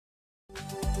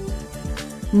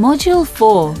Module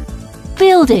 4.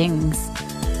 Buildings.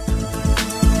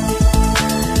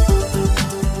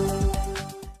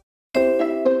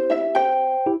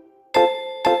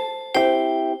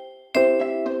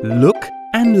 Look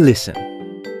and listen.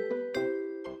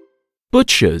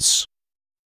 Butchers,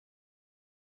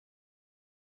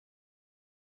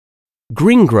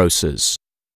 greengrocers,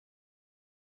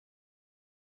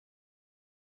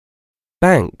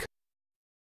 bank,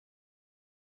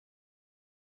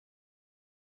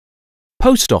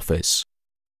 post office,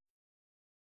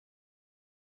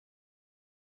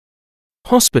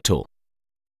 hospital,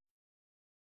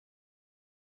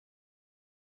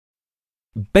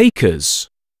 bakers,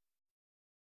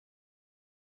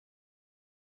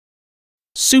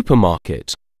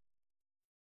 supermarket,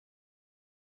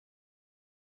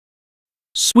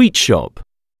 sweet shop,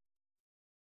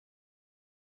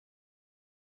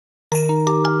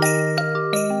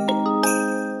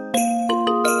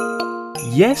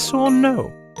 yes or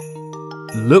no?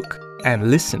 Look and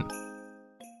listen.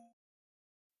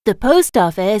 The post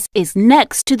office is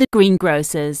next to the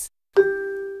greengrocers.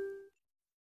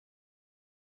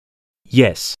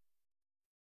 Yes.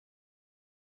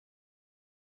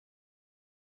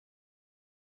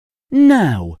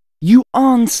 Now, you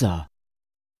answer.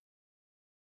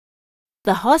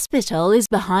 The hospital is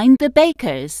behind the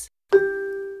bakers.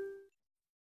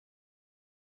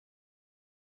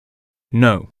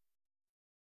 No.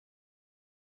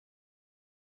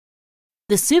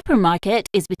 The supermarket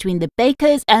is between the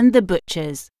bakers and the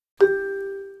butchers.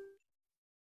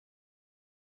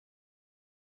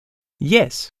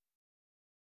 Yes.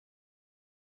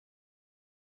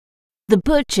 The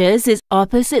butchers is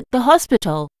opposite the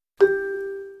hospital.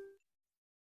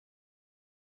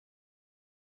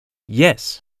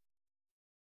 Yes.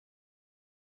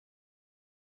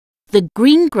 The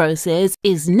greengrocers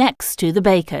is next to the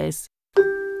bakers.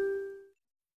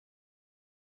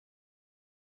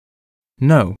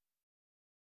 No.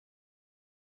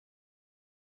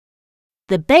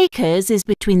 The bakers is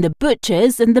between the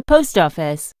butchers and the post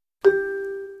office.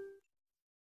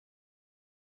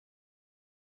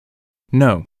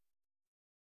 No.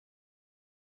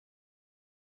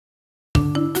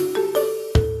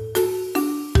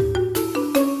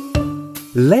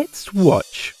 Let's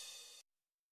watch.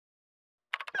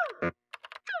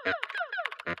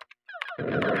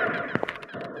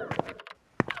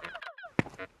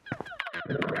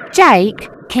 Jake,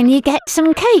 can you get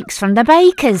some cakes from the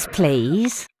bakers,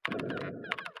 please?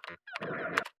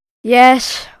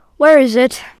 Yes, where is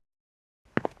it?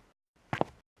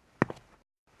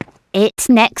 It's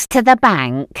next to the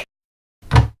bank.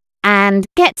 And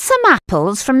get some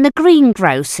apples from the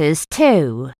greengrocers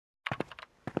too.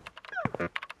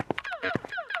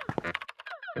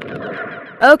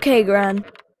 Okay, Gran.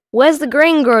 Where's the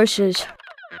greengrocers?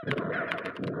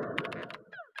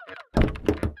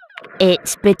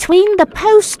 It's between the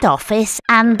post office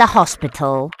and the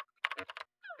hospital.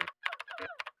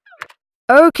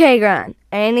 Okay, Gran.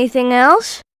 Anything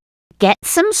else? Get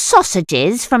some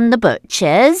sausages from the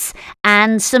butchers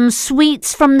and some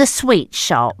sweets from the sweet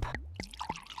shop.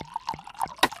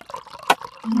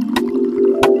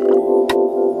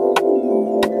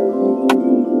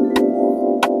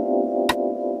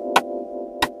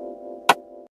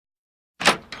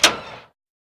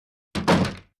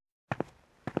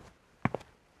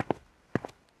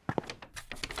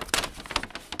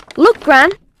 Look, Gran.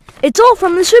 It's all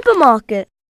from the supermarket.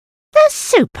 The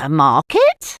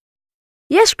supermarket?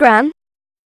 Yes, Gran.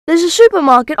 There's a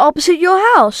supermarket opposite your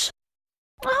house.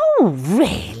 Oh,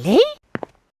 really?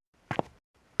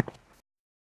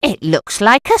 It looks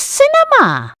like a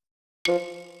cinema.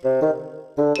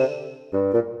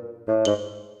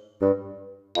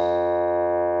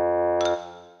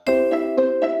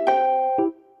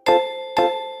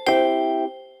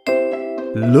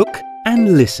 Look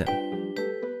and listen.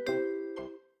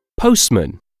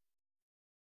 Postman,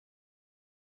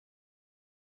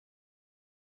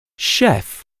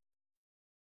 chef,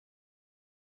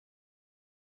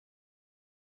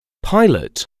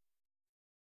 pilot,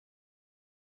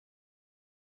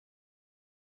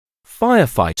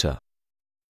 firefighter,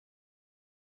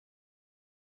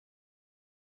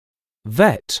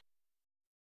 vet,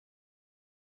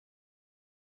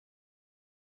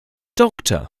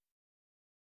 doctor,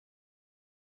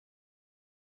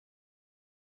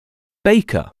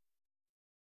 baker,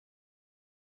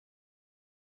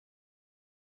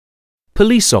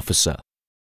 police officer.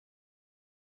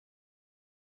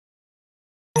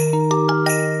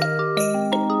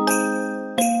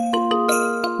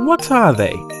 What are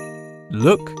they?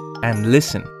 Look and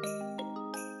listen.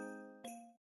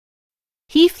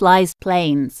 He flies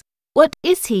planes. What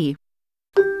is he?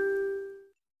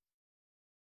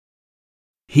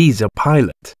 He's a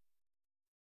pilot.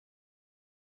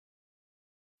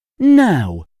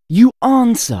 Now, you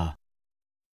answer.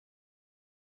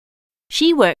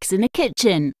 She works in a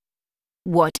kitchen.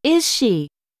 What is she?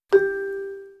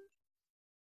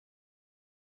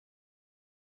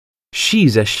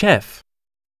 She's a chef.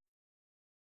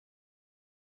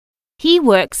 He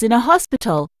works in a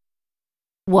hospital.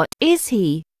 What is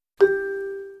he?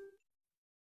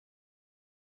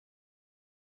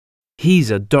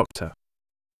 He's a doctor.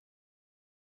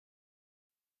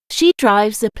 She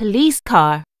drives a police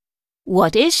car.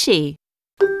 What is she?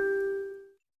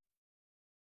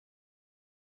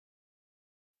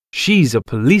 She's a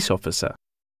police officer.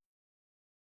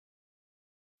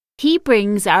 He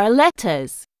brings our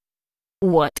letters.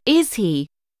 What is he?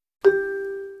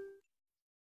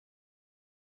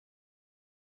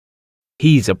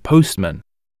 He's a postman.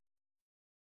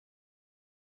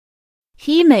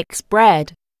 He makes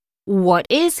bread. What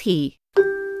is he?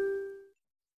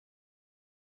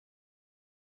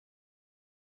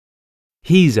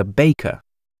 He's a baker.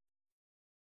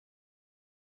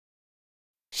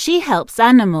 She helps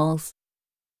animals.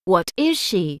 What is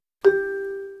she?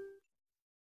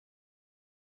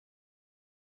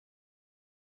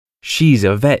 She's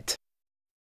a vet.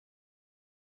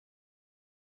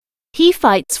 He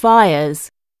fights fires.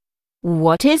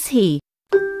 What is he?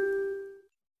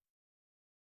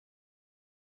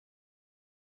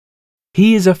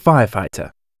 He is a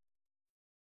firefighter.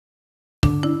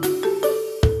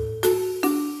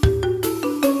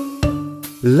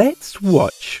 Let's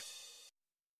watch.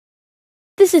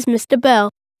 This is Mr.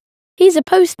 Bell. He's a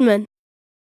postman.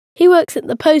 He works at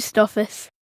the post office.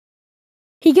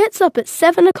 He gets up at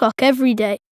 7 o'clock every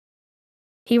day.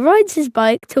 He rides his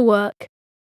bike to work.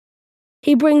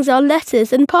 He brings our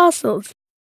letters and parcels.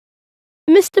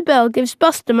 Mr. Bell gives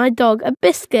Buster, my dog, a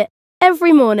biscuit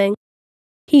every morning.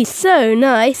 He's so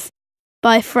nice.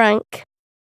 By Frank.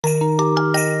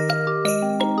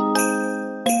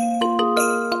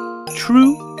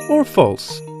 True or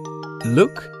false?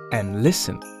 Look and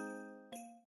listen.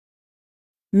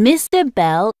 Mr.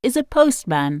 Bell is a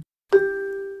postman.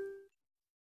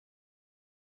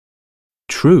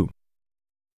 True.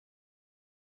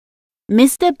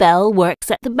 Mr. Bell works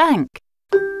at the bank.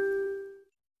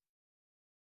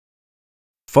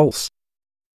 False.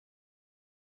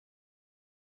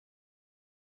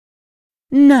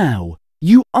 Now,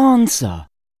 you answer.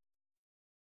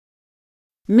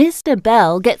 Mr.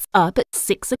 Bell gets up at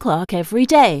 6 o'clock every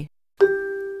day.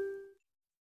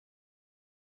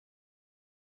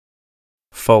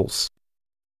 False.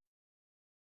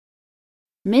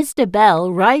 Mr.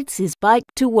 Bell rides his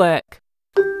bike to work.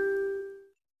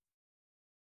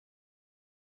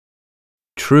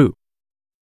 True.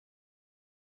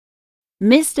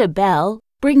 Mr. Bell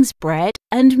brings bread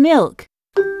and milk.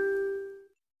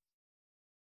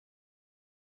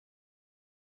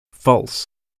 False.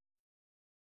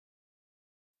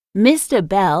 Mr.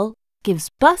 Bell gives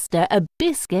Buster a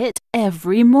biscuit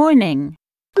every morning.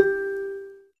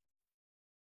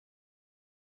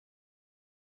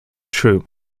 True.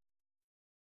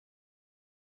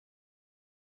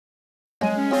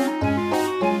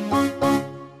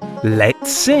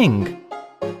 Let's sing.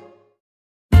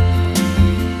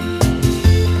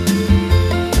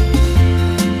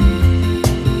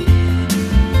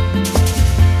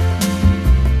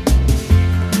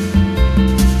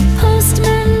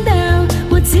 Postman Bell,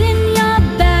 what's in your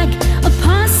bag? A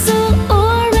parcel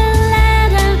or a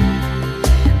letter?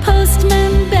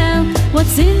 Postman Bell,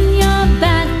 what's in your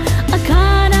bag? A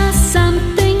card or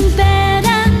something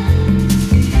better?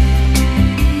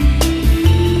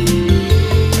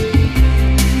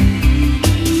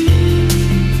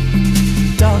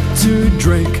 Dr.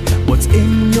 Drake, what's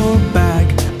in your bag?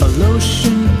 A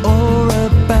lotion or a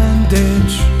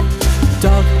bandage?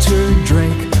 Dr.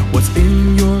 Drake, what's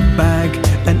in your bag?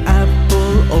 An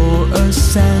apple or a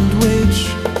sandwich?